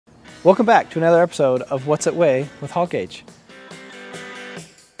Welcome back to another episode of What's It Weigh with HaulGauge.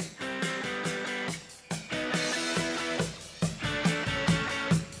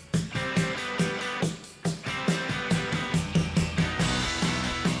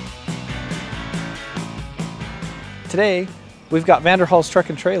 Today we've got Vanderhall's truck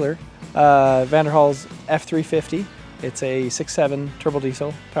and trailer, Vanderhall's F350. It's a 6.7 turbo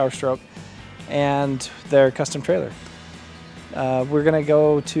diesel power stroke and their custom trailer. We're going to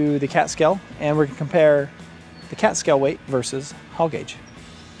go to the cat scale and we're going to compare the cat scale weight versus HaulGauge.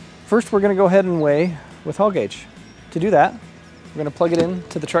 First, we're going to go ahead and weigh with HaulGauge. To do that, we're going to plug it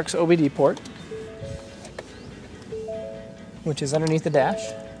into the truck's OBD port, which is underneath the dash.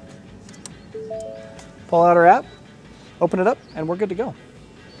 Pull out our app, open it up, and we're good to go.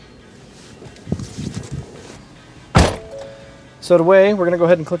 So to weigh, we're going to go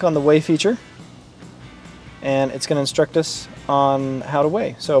ahead and click on the weigh feature, and it's going to instruct us on how to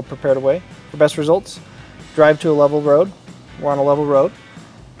weigh. So prepare to weigh. For best results, drive to a level road. We're on a level road,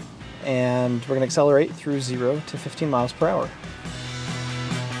 and we're going to accelerate through 0 to 15 miles per hour.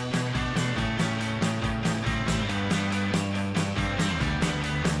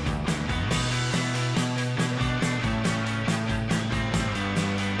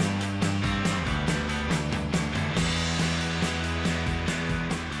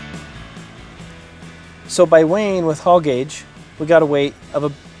 So by weighing with HaulGauge, we got a weight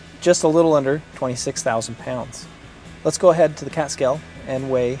of just a little under 26,000 pounds. Let's go ahead to the cat scale and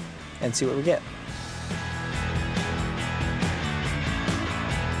weigh and see what we get.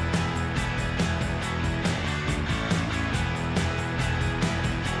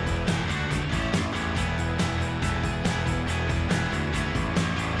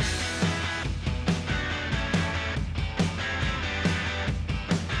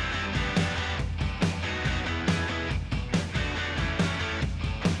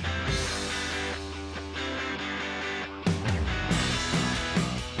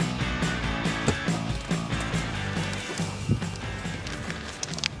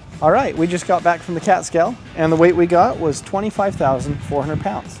 All right, we just got back from the cat scale, and the weight we got was 25,400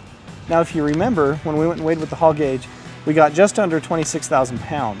 pounds. Now, if you remember, when we went and weighed with the HaulGauge, we got just under 26,000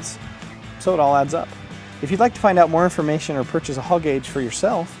 pounds. So it all adds up. If you'd like to find out more information or purchase a HaulGauge for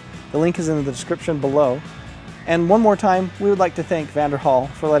yourself, the link is in the description below. And one more time, we would like to thank Vanderhall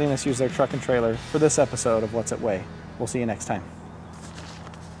for letting us use their truck and trailer for this episode of What's It Weigh. We'll see you next time.